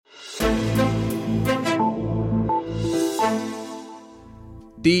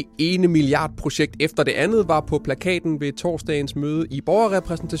Det ene milliardprojekt efter det andet var på plakaten ved torsdagens møde i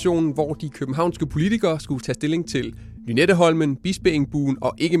borgerrepræsentationen, hvor de københavnske politikere skulle tage stilling til Lynetteholmen, Bispeengbuen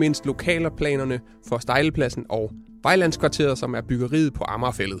og ikke mindst lokalplanerne for Stejlepladsen og Vejlandskvarteret, som er byggeriet på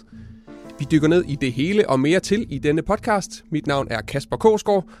Amagerfælled. Vi dykker ned i det hele og mere til i denne podcast. Mit navn er Kasper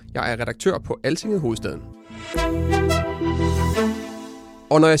Kogsgaard. Jeg er redaktør på Altinget Hovedstaden.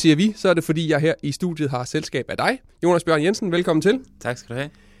 Og når jeg siger vi, så er det fordi, jeg her i studiet har selskab af dig. Jonas Bjørn Jensen, velkommen til. Tak skal du have.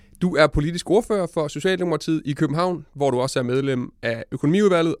 Du er politisk ordfører for Socialdemokratiet i København, hvor du også er medlem af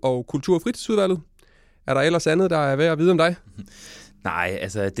Økonomiudvalget og Kultur- og Fritidsudvalget. Er der ellers andet, der er værd at vide om dig? Nej,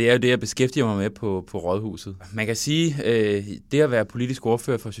 altså det er jo det, jeg beskæftiger mig med på Rådhuset. Man kan sige, det at være politisk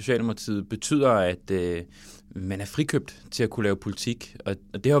ordfører for Socialdemokratiet betyder, at man er frikøbt til at kunne lave politik. Og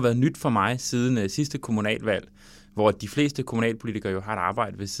det har været nyt for mig siden sidste kommunalvalg, hvor de fleste kommunalpolitikere jo har et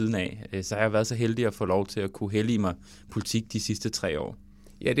arbejde ved siden af. Så har jeg været så heldig at få lov til at kunne hellige mig politik de sidste 3 år.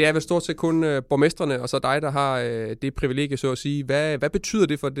 Ja, det er vel stort set kun borgmestrene og så dig, der har det privilegie, så at sige. Hvad betyder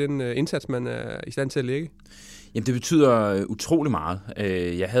det for den indsats, man er i stand til at lægge? Jamen, det betyder utrolig meget.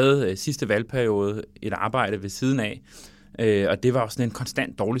 Jeg havde sidste valgperiode et arbejde ved siden af, og det var også sådan en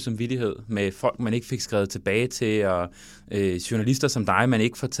konstant dårlig samvittighed med folk, man ikke fik skrevet tilbage til, og journalister som dig, man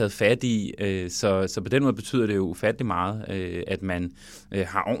ikke får taget fat i. Så på den måde betyder det jo ufattelig meget, at man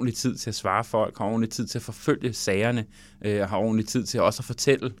har ordentlig tid til at svare folk, har ordentlig tid til at forfølge sagerne, har ordentlig tid til også at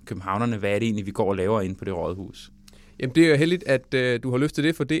fortælle københavnerne, hvad er det egentlig, vi går og laver inde på det rådhus. Jamen, det er jo heldigt, at du har lyst til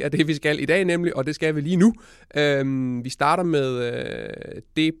det, for det er det, vi skal i dag nemlig, og det skal vi lige nu. Vi starter med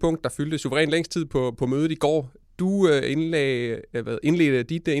det punkt, der fyldte suverænt længst tid på mødet i går. Du indledte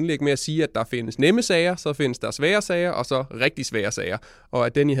dit indlæg med at sige, at der findes nemme sager, så findes der svære sager, og så rigtig svære sager. Og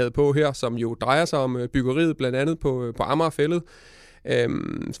at den, I havde på her, som jo drejer sig om byggeriet, blandt andet på Amagerfælled,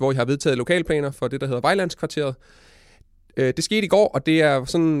 hvor I har vedtaget lokalplaner for det, der hedder Vejlandskvarteret. Det skete i går, og det er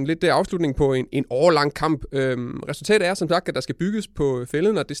sådan lidt afslutning på en årlang kamp. Resultatet er som sagt, at der skal bygges på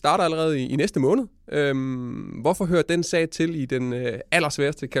fælden, og det starter allerede i næste måned. Hvorfor hører den sag til i den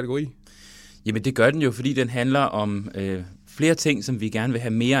allersværeste kategori? Jamen det gør den jo, fordi den handler om flere ting, som vi gerne vil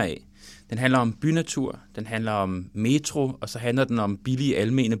have mere af. Den handler om bynatur, den handler om metro, og så handler den om billige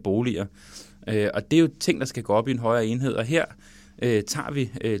almene boliger. Og det er jo ting, der skal gå op i en højere enhed, og her tager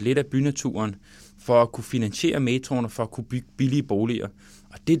vi lidt af bynaturen for at kunne finansiere metroen og for at kunne bygge billige boliger.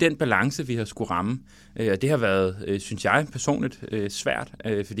 Og det er den balance, vi har skulle ramme. Og det har været, synes jeg personligt, svært,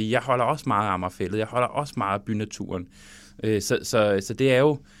 fordi jeg holder også meget af Amagerfælled, jeg holder også meget af bynaturen. Så det er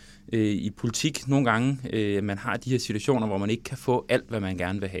jo i politik nogle gange, man har de her situationer, hvor man ikke kan få alt, hvad man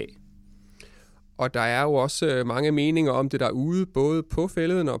gerne vil have. Og der er jo også mange meninger om det derude, både på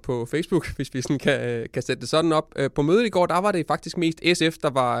fælleden og på Facebook, hvis vi sådan kan sætte det sådan op. På mødet i går, der var det faktisk mest SF, der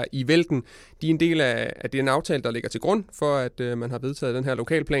var i vælten. De er en del af den aftale, der ligger til grund for, at man har vedtaget den her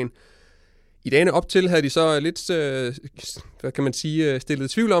lokalplan. I dagene op til havde de så lidt, hvad kan man sige, stillet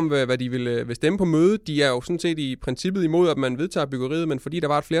tvivl om, hvad de vil stemme på mødet. De er jo sådan set i princippet imod, at man vedtager byggeriet, men fordi der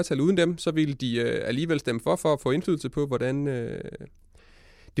var et flertal uden dem, så ville de alligevel stemme for at få indflydelse på, hvordan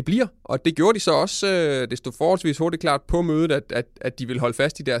det bliver. Og det gjorde de så også. Det stod forholdsvis hurtigt klart på mødet, at de ville holde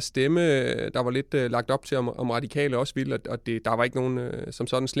fast i deres stemme. Der var lidt lagt op til, om radikale også ville, og der var ikke nogen som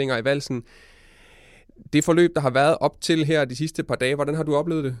sådan slinger i valsen. Det forløb, der har været op til her de sidste par dage, hvordan har du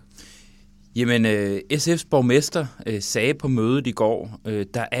oplevet det? Jamen, SF's borgmester sagde på mødet i går,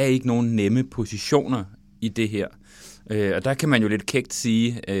 der er ikke nogen nemme positioner i det her. Og der kan man jo lidt kægt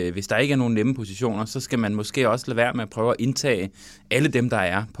sige, hvis der ikke er nogen nemme positioner, så skal man måske også lade være med at prøve at indtage alle dem, der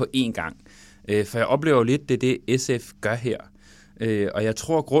er på én gang. For jeg oplever jo lidt, det er det, SF gør her. Og jeg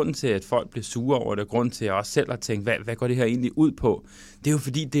tror, grunden til, at folk bliver sure over det, grunden til, at jeg også selv har tænkt, hvad går det her egentlig ud på, det er jo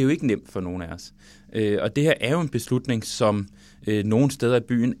fordi, det er jo ikke nemt for nogen af os. Og det her er jo en beslutning, som nogle steder i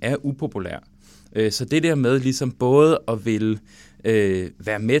byen er upopulær. Så det der med ligesom både at ville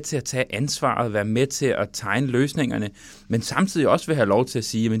være med til at tage ansvaret, være med til at tegne løsningerne, men samtidig også vil have lov til at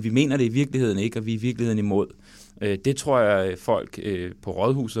sige, at vi mener det i virkeligheden ikke, og vi er i virkeligheden imod. Det tror jeg, folk på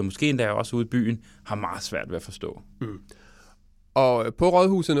Rådhuset, og måske endda også ude i byen, har meget svært ved at forstå. Mm. Og på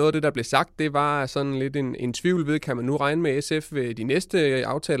Rådhuset, noget af det, der blev sagt, det var sådan lidt en tvivl ved, kan man nu regne med SF ved de næste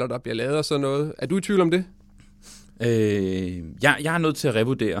aftaler, der bliver lavet og sådan noget. Er du i tvivl om det? Jeg er nødt til at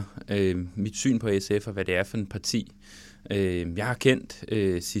revurdere mit syn på SF og hvad det er for en parti. Jeg har kendt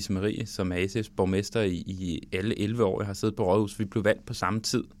Sisse Marie, som er SF's borgmester i alle 11 år. Jeg har siddet på Rådhuset. Vi blev valgt på samme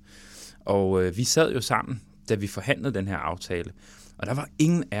tid. Og vi sad jo sammen, da vi forhandlede den her aftale. Og der var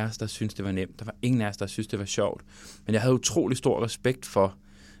ingen af os, der syntes, det var nemt. Der var ingen af os, der syntes, det var sjovt. Men jeg havde utrolig stor respekt for,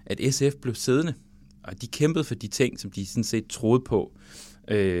 at SF blev siddende. Og de kæmpede for de ting, som de sådan set troede på.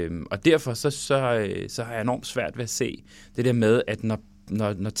 Og derfor så har jeg enormt svært ved at se det der med, at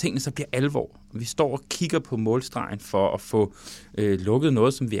når tingene så bliver alvor, vi står og kigger på målstregen for at få lukket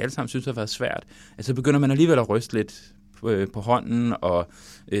noget, som vi alle sammen synes har været svært, så begynder man alligevel at ryste lidt på hånden og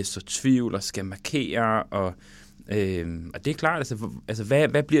så tvivl og skal markere. Og det er klart, altså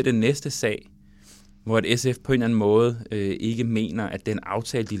hvad bliver det næste sag, hvor et SF på en eller anden måde ikke mener, at den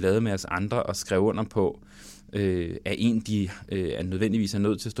aftale, de lavede med os andre og skrev under på, er en, de er nødvendigvis er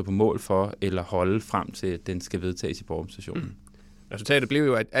nødt til at stå på mål for, eller holde frem til, at den skal vedtages i borgerrepræsentationen. Resultatet blev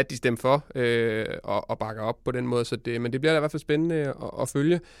jo, at de stemte for og bakker op på den måde, men det bliver da i hvert fald spændende at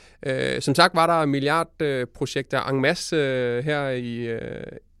følge. Som sagt var der milliardprojekter en masse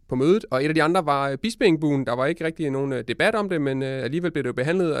her på mødet, og et af de andre var Bispeengbuen. Der var ikke rigtig nogen debat om det, men alligevel blev det jo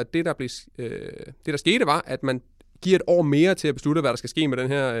behandlet, og det der skete var, at man giver et år mere til at beslutte, hvad der skal ske med den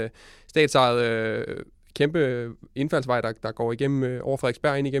her statsejede kæmpe indfaldsvej, der går igennem over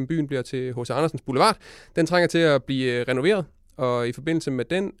Frederiksberg ind igennem byen, bliver til H.C. Andersens Boulevard. Den trænger til at blive renoveret, og i forbindelse med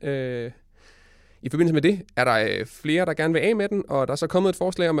det er der flere, der gerne vil af med den, og der er så kommet et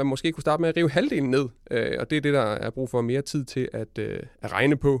forslag om, at man måske kunne starte med at rive halvdelen ned, og det er det, der er brug for mere tid til at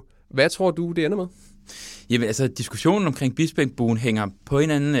regne på. Hvad tror du, det ender med? Jamen altså, diskussionen omkring Bispeengbuen hænger på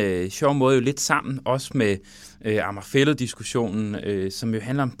en eller anden sjov måde jo lidt sammen, også med Amager Fælled-diskussionen, som jo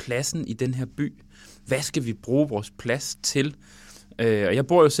handler om pladsen i den her by. Hvad skal vi bruge vores plads til? Og jeg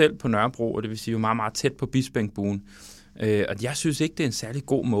bor jo selv på Nørrebro, og det vil sige jo meget, meget tæt på Bispeengbuen. Og jeg synes ikke, det er en særlig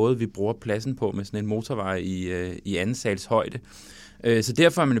god måde, vi bruger pladsen på med sådan en motorvej i anden sals højde. Så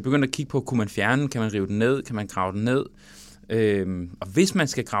derfor er man jo begyndt at kigge på, kunne man fjerne den, kan man rive den ned, kan man grave den ned? Og hvis man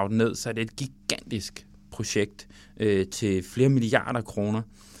skal grave den ned, så er det et gigantisk projekt til flere milliarder kroner.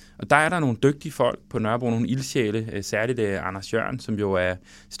 Og der er der nogle dygtige folk på Nørrebro, nogle ildsjæle, særligt Anders Jørgen, som jo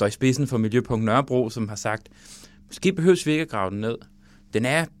står i spidsen for Miljøpunkt Nørrebro, som har sagt, måske behøves vi ikke at grave den ned. Den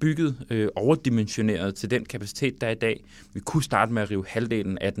er bygget overdimensioneret til den kapacitet, der er i dag. Vi kunne starte med at rive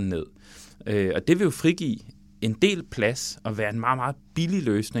halvdelen af den ned. Og det vil jo frigive en del plads og være en meget, meget billig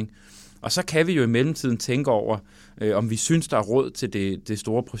løsning. Og så kan vi jo i mellemtiden tænke over, om vi synes, der er råd til det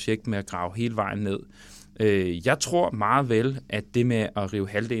store projekt med at grave hele vejen ned. Jeg tror meget vel, at det med at rive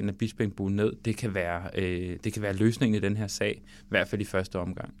halvdelen af Bispeengbuen ned, det kan være løsningen i den her sag, i hvert fald i første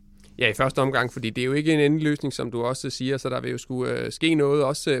omgang. Ja, i første omgang, fordi det er jo ikke en endelig løsning, som du også siger, så der vil jo skulle ske noget.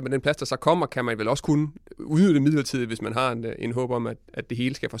 Også med den plads, der så kommer, kan man vel også kunne udnytte midlertidigt, hvis man har en håb om, at det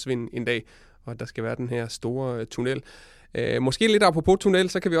hele skal forsvinde en dag, og der skal være den her store tunnel. Måske lidt apropos tunnel,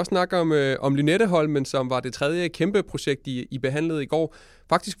 så kan vi også snakke om Lynetteholmen, som var det tredje kæmpe projekt, I behandlede i går.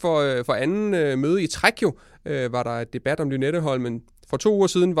 Faktisk for anden møde i træk jo, var der et debat om Lynetteholmen. For 2 uger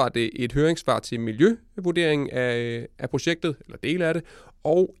siden var det et høringssvar til miljøvurderingen af projektet, eller del af det,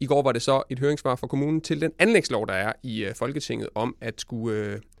 og i går var det så et høringssvar fra kommunen til den anlægslov, der er i Folketinget om at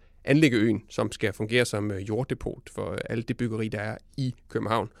skulle anlægge øen, som skal fungere som jorddepot for alle det byggeri, der er i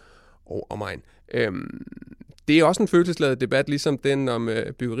København og omegn. Det er også en følelsesladet debat, ligesom den om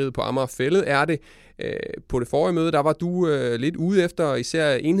byggeriet på Amager Fælled er det. På det forrige møde, der var du lidt ude efter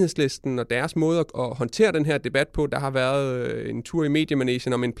især Enhedslisten og deres måde at håndtere den her debat på. Der har været en tur i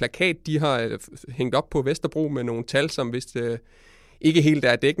Mediemanesien om en plakat, de har hængt op på Vesterbro med nogle tal, som vist ikke helt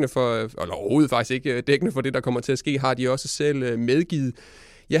er dækkende for, eller overhovedet faktisk ikke dækkende for det, der kommer til at ske, har de også selv medgivet.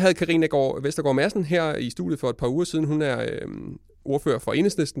 Jeg havde Karina Vestergaard Madsen her i studiet for et par uger siden. Hun er ordfører for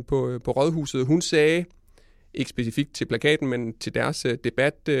Enhedslisten på Rådhuset. Hun sagde, ikke specifikt til plakaten, men til deres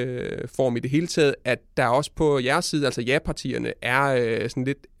debatform i det hele taget, at der også på jeres side, altså ja-partierne, er sådan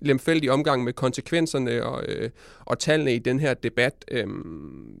lidt lemfældig omgang med konsekvenserne og tallene i den her debat.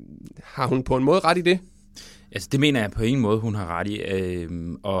 Har hun på en måde ret i det? Altså det mener jeg på en måde, hun har ret i,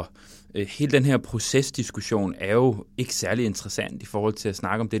 og hele den her procesdiskussion er jo ikke særlig interessant i forhold til at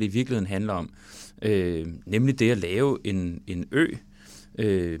snakke om det i virkeligheden handler om, nemlig det at lave en ø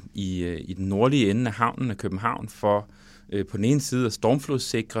i den nordlige ende af havnen af København for på den ene side at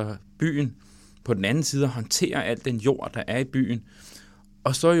stormflodssikre byen, på den anden side at håndtere al den jord, der er i byen.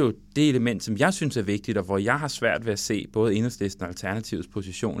 Og så jo det element, som jeg synes er vigtigt, og hvor jeg har svært ved at se både Enhedslisten og Alternativets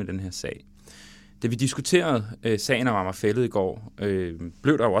position i den her sag. Da vi diskuterede sagen om Amager Fælled i går,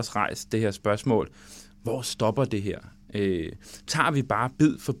 blev der jo også rejst det her spørgsmål, hvor stopper det her? Tager vi bare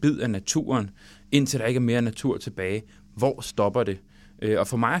bid for bid af naturen, indtil der ikke er mere natur tilbage? Hvor stopper det? Og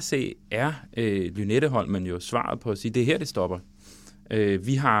for mig at se, er Lynetteholmen jo svaret på at sige, det er her, det stopper.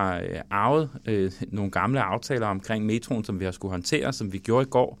 Vi har arvet nogle gamle aftaler omkring metroen, som vi har skulle håndtere, som vi gjorde i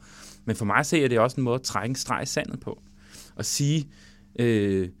går. Men for mig at se, er det også en måde at trække en streg i sandet på. Og sige,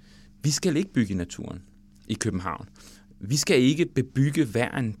 vi skal ikke bygge i naturen i København. Vi skal ikke bebygge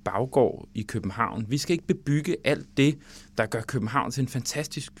hver en baggård i København. Vi skal ikke bebygge alt det, der gør København til en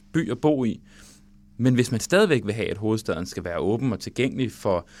fantastisk by at bo i. Men hvis man stadigvæk vil have, at hovedstaden skal være åben og tilgængelig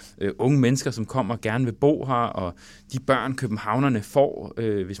for unge mennesker, som kommer og gerne vil bo her, og de børn, københavnerne får,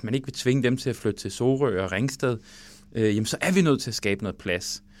 hvis man ikke vil tvinge dem til at flytte til Sorø og Ringsted, jamen så er vi nødt til at skabe noget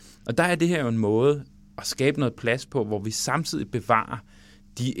plads. Og der er det her jo en måde at skabe noget plads på, hvor vi samtidig bevarer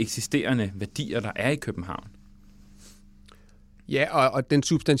de eksisterende værdier, der er i København. Ja, og den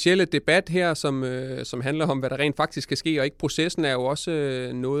substantielle debat her, som handler om, hvad der rent faktisk skal ske, og ikke processen, er jo også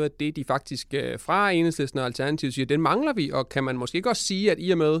noget af det, de faktisk fra Enhedslisten og Alternativet siger, den mangler vi, og kan man måske ikke også sige, at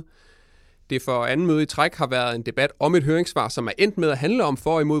i og med det for anden møde i træk har været en debat om et høringssvar, som er endt med at handle om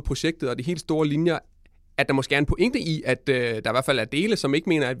for og imod projektet og de helt store linjer, at der måske er en pointe i, at der i hvert fald er dele, som ikke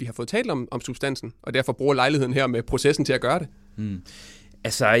mener, at vi har fået talt om substansen, og derfor bruger lejligheden her med processen til at gøre det.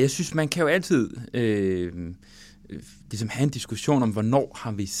 Altså, jeg synes, man kan jo altid ligesom have en diskussion om, hvornår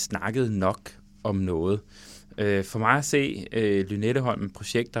har vi snakket nok om noget. For mig at se Lynetteholm, et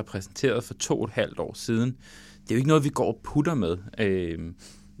projekt, der er præsenteret for 2,5 år siden, det er jo ikke noget, vi går og putter med.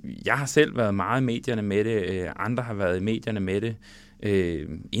 Jeg har selv været meget i medierne med det, andre har været i medierne med det.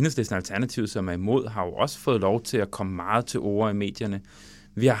 Enhedslisten Alternativet, som er imod, har jo også fået lov til at komme meget til ord i medierne.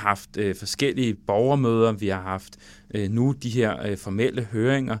 Vi har haft forskellige borgermøder, vi har haft nu de her formelle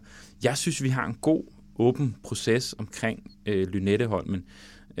høringer. Jeg synes, vi har en god, åben proces omkring Lynetteholmen.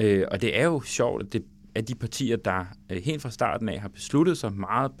 Og det er jo sjovt, at det er de partier, der helt fra starten af har besluttet sig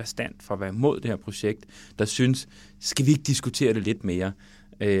meget bastant for at være imod det her projekt, der synes, skal vi ikke diskutere det lidt mere?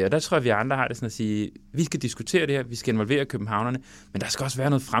 Og der tror jeg, vi andre har det sådan at sige, vi skal diskutere det her, vi skal involvere københavnerne, men der skal også være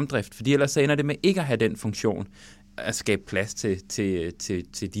noget fremdrift, fordi ellers ender det med ikke at have den funktion at skabe plads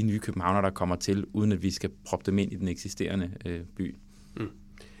til de nye københavnere, der kommer til, uden at vi skal proppe dem ind i den eksisterende by.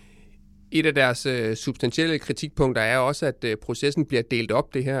 Et af deres substantielle kritikpunkter er også, at processen bliver delt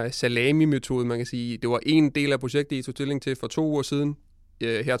op, det her salami-metode, man kan sige. Det var en del af projektet, I tog stilling til for 2 uger siden.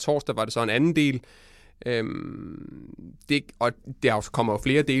 Her torsdag var det så en anden del. Og der kommer jo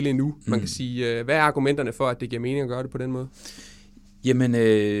flere dele endnu. Man kan sige, hvad er argumenterne for, at det giver mening at gøre det på den måde? Jamen,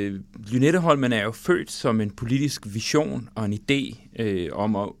 Lynetteholmen er jo født som en politisk vision og en idé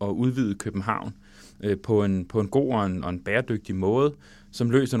om at udvide København på en god og en bæredygtig måde, som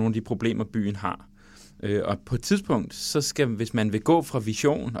løser nogle af de problemer, byen har. Og på et tidspunkt, så skal, hvis man vil gå fra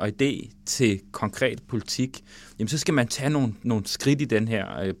vision og idé til konkret politik, jamen så skal man tage nogle skridt i den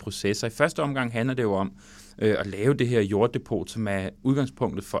her proces. Og i første omgang handler det jo om at lave det her jorddepot, som er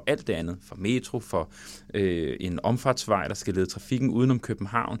udgangspunktet for alt det andet. For metro, for en omfartsvej, der skal lede trafikken udenom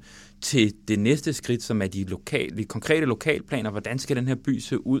København, til det næste skridt, som er de konkrete lokalplaner. Hvordan skal den her by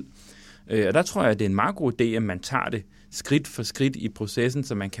se ud? Og der tror jeg, at det er en meget god idé, at man tager det skridt for skridt i processen,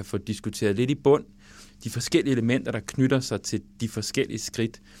 så man kan få diskuteret lidt i bund de forskellige elementer, der knytter sig til de forskellige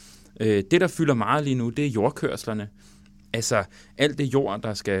skridt. Det, der fylder meget lige nu, det er jordkørslerne. Altså alt det jord,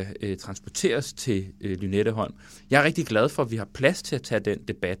 der skal transporteres til Lynetteholm. Jeg er rigtig glad for, at vi har plads til at tage den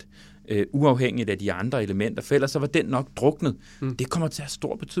debat, uafhængigt af de andre elementer, for ellers så var den nok druknet. Det kommer til at have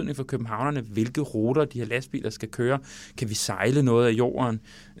stor betydning for københavnerne, hvilke ruter de her lastbiler skal køre. Kan vi sejle noget af jorden?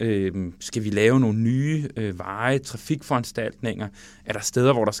 Skal vi lave nogle nye veje, trafikforanstaltninger? Er der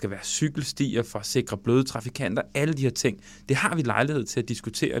steder, hvor der skal være cykelstier for at sikre bløde trafikanter? Alle de her ting, det har vi lejlighed til at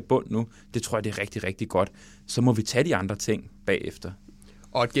diskutere i bund nu. Det tror jeg, det er rigtig, rigtig godt. Så må vi tage de andre ting bagefter.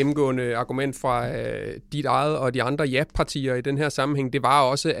 Og et gennemgående argument fra dit eget og de andre ja-partier i den her sammenhæng, det var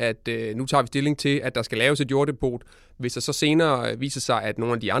også, at nu tager vi stilling til, at der skal laves et jorddepot. Hvis der så senere viser sig, at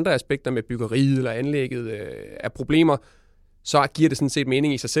nogle af de andre aspekter med byggeriet eller anlægget er problemer, så giver det sådan set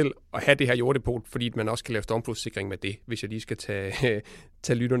mening i sig selv at have det her jorddepot, fordi man også kan lave stormflodssikring med det, hvis jeg lige skal tage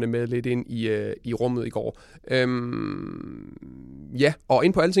lytterne med lidt ind i rummet i går. Ja, og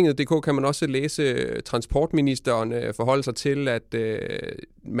ind på altinget.dk kan man også læse transportministeren forholde sig til, at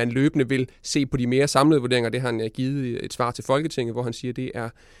man løbende vil se på de mere samlede vurderinger. Det har han givet et svar til Folketinget, hvor han siger, at det er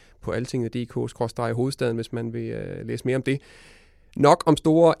på altinget.dk/hovedstaden, hvis man vil læse mere om det. Nok om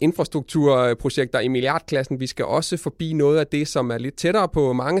store infrastrukturprojekter i milliardklassen. Vi skal også forbi noget af det, som er lidt tættere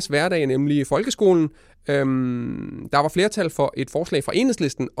på manges hverdag, nemlig folkeskolen. Der var flertal for et forslag fra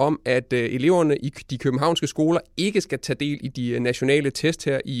Enhedslisten om, at eleverne i de københavnske skoler ikke skal tage del i de nationale test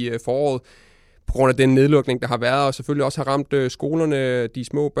her i foråret, på grund af den nedlukning, der har været, og selvfølgelig også har ramt skolerne. De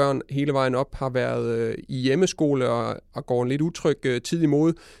små børn hele vejen op har været i hjemmeskole og går en lidt utryg tid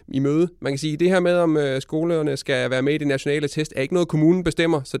i møde. Man kan sige, at det her med, om skolerne skal være med i de nationale test, er ikke noget, kommunen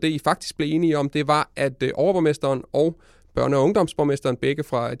bestemmer. Så det, I faktisk blev enige om, det var, at overborgmesteren og børne- og ungdomsborgmesteren, begge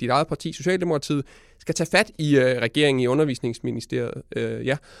fra dit eget parti, Socialdemokratiet, skal tage fat i regeringen i Undervisningsministeriet.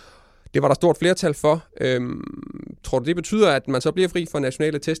 Ja. Det var der stort flertal for. Tror du, det betyder, at man så bliver fri for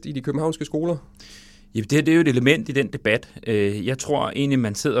nationale test i de københavnske skoler? Jamen, det er jo et element i den debat. Jeg tror egentlig,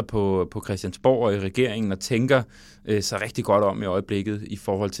 man sidder på Christiansborg og i regeringen og tænker sig rigtig godt om i øjeblikket i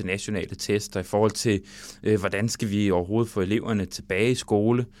forhold til nationale tester, i forhold til, hvordan skal vi overhovedet få eleverne tilbage i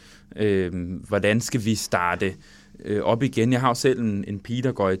skole, hvordan skal vi starte op igen. Jeg har jo selv en pige,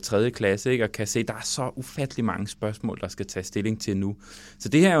 der går i 3. klasse, ikke, og kan se, at der er så ufattelig mange spørgsmål, der skal tage stilling til nu. Så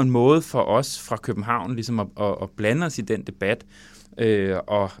det her er jo en måde for os fra København ligesom at blande os i den debat.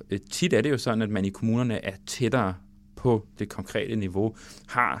 Og tit er det jo sådan, at man i kommunerne er tættere på det konkrete niveau,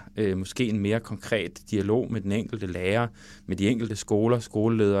 har måske en mere konkret dialog med den enkelte lærer, med de enkelte skoler,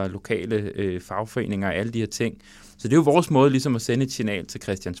 skoleledere, lokale fagforeninger og alle de her ting. Så det er jo vores måde ligesom at sende et signal til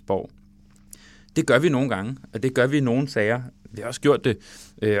Christiansborg. Det gør vi nogle gange, og det gør vi i nogle sager. Vi har også gjort det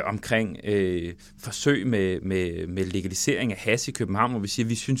omkring forsøg med legalisering af hash i København, hvor vi siger, at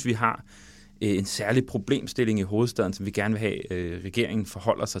vi synes, vi har en særlig problemstilling i hovedstaden, som vi gerne vil have, regeringen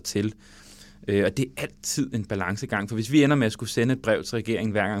forholder sig til. Og det er altid en balancegang, for hvis vi ender med at skulle sende et brev til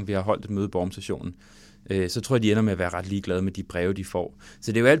regeringen, hver gang vi har holdt et møde på organisationen, så tror jeg, de ender med at være ret ligeglade med de breve, de får.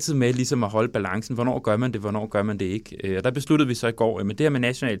 Så det er jo altid med ligesom at holde balancen. Hvornår gør man det, hvornår gør man det ikke? Og der besluttede vi så i går, med det her med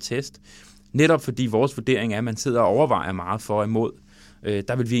national test, netop fordi vores vurdering er, at man sidder og overvejer meget for og imod,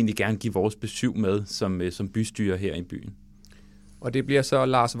 der vil vi egentlig gerne give vores besyv med som bystyre her i byen. Og det bliver så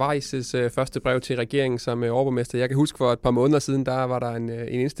Lars Weiss' første brev til regeringen som overborgmester. Jeg kan huske, for et par måneder siden, der var der en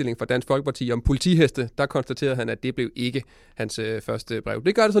indstilling fra Dansk Folkeparti om politiheste. Der konstaterede han, at det blev ikke hans første brev.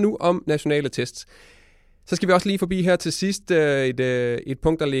 Det gør det så nu om nationale tests. Så skal vi også lige forbi her til sidst et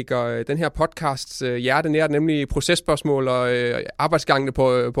punkt, der ligger den her podcasts hjerte nær, nemlig processpørgsmål og arbejdsgangene på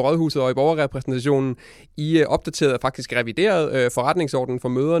Rådhuset og i borgerrepræsentationen. I opdateret og faktisk revideret forretningsordenen for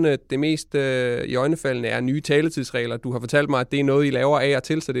møderne. Det mest i øjnefaldende er nye taletidsregler. Du har fortalt mig, at det er noget, I laver af og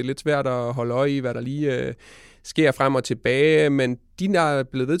til, så det er lidt svært at holde øje i, hvad der lige sker frem og tilbage. Men de, der er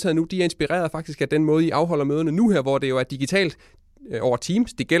blevet vedtaget nu, de er inspireret faktisk af den måde, I afholder møderne nu her, hvor det jo er digitalt over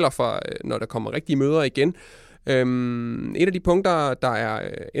Teams. Det gælder for, når der kommer rigtige møder igen. Et af de punkter, der er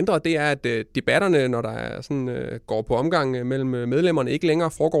ændret, det er, at debatterne, når der er sådan, går på omgang mellem medlemmerne, ikke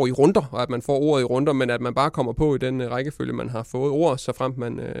længere foregår i runder, og at man får ordet i runder, men at man bare kommer på i den rækkefølge, man har fået ord, så fremt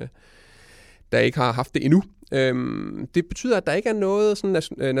man der ikke har haft det endnu. Det betyder, at der ikke er noget sådan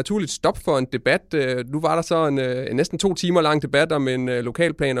naturligt stop for en debat. Nu var der så en næsten 2 timer lang debat om en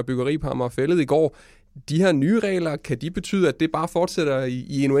lokalplan og byggeri på Amagerfælled i går. De her nye regler, kan de betyde, at det bare fortsætter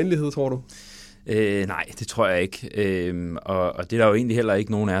i en uendelighed, tror du? Nej, det tror jeg ikke. Og det er der jo egentlig heller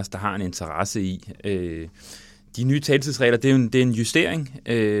ikke nogen af os, der har en interesse i. De nye taletidsregler, det er en justering,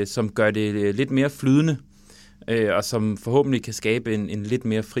 som gør det lidt mere flydende, og som forhåbentlig kan skabe en lidt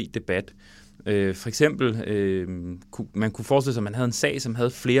mere fri debat. For eksempel, man kunne forestille sig, at man havde en sag, som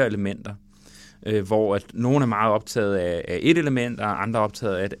havde flere elementer, hvor at nogen er meget optaget af et element, og andre er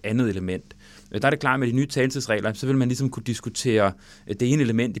optaget af et andet element. Der er det klart med de nye taletidsregler, så vil man ligesom kunne diskutere det ene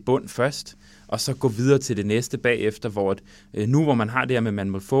element i bund først, og så gå videre til det næste bagefter, hvor nu hvor man har det her med, at man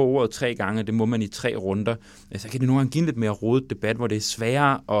må få ordet 3 gange, det må man i 3 runder, så kan det nogle gange give en lidt mere rodet debat, hvor det er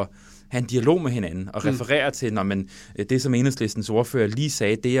sværere at have en dialog med hinanden og referere til, når man det, som Enhedslistens ordfører lige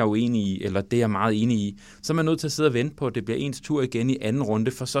sagde, det er jeg uenig i, eller det er jeg meget enig i, så er man nødt til at sidde og vente på, at det bliver ens tur igen i anden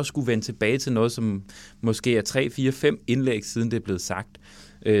runde, for så skulle vende tilbage til noget, som måske er 3, 4, 5 indlæg, siden det er blevet sagt.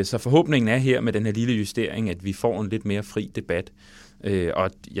 Så forhåbningen er her med den her lille justering, at vi får en lidt mere fri debat.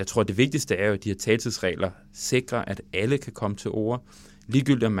 Og jeg tror, det vigtigste er jo, at de her taletidsregler sikrer, at alle kan komme til ord.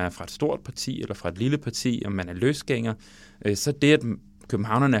 Ligegyldigt om man er fra et stort parti eller fra et lille parti, om man er løsgænger, så det, at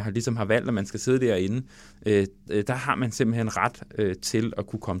københavnerne har valgt, at man skal sidde derinde, der har man simpelthen ret til at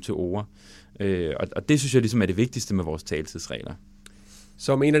kunne komme til ord. Og det synes jeg ligesom er det vigtigste med vores taletidsregler.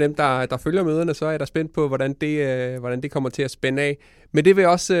 Som en af dem, der følger møderne, så er jeg da spændt på, hvordan det kommer til at spænde af. Men det vil jeg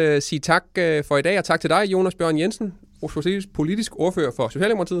også sige tak for i dag, og tak til dig, Jonas Bjørn Jensen, politisk ordfører for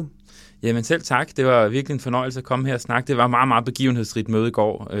Socialdemokratiet. Jamen selv tak. Det var virkelig en fornøjelse at komme her og snakke. Det var meget, meget begivenhedsrigt møde i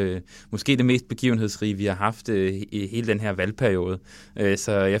går. Måske det mest begivenhedsrige, vi har haft i hele den her valgperiode.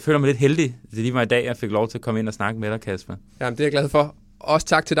 Så jeg føler mig lidt heldig. Det lige var i dag, jeg fik lov til at komme ind og snakke med dig, Kasper. Jamen det er jeg glad for. Også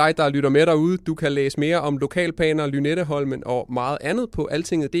tak til dig, der lytter med derude. Du kan læse mere om lokalplaner, Lynetteholmen og meget andet på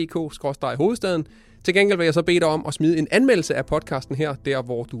altinget.dk/hovedstaden. Til gengæld vil jeg så bede dig om at smide en anmeldelse af podcasten her, der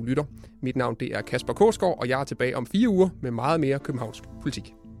hvor du lytter. Mit navn det er Kasper Korsgaard, og jeg er tilbage om 4 uger med meget mere københavnsk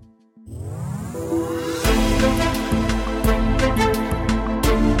politik.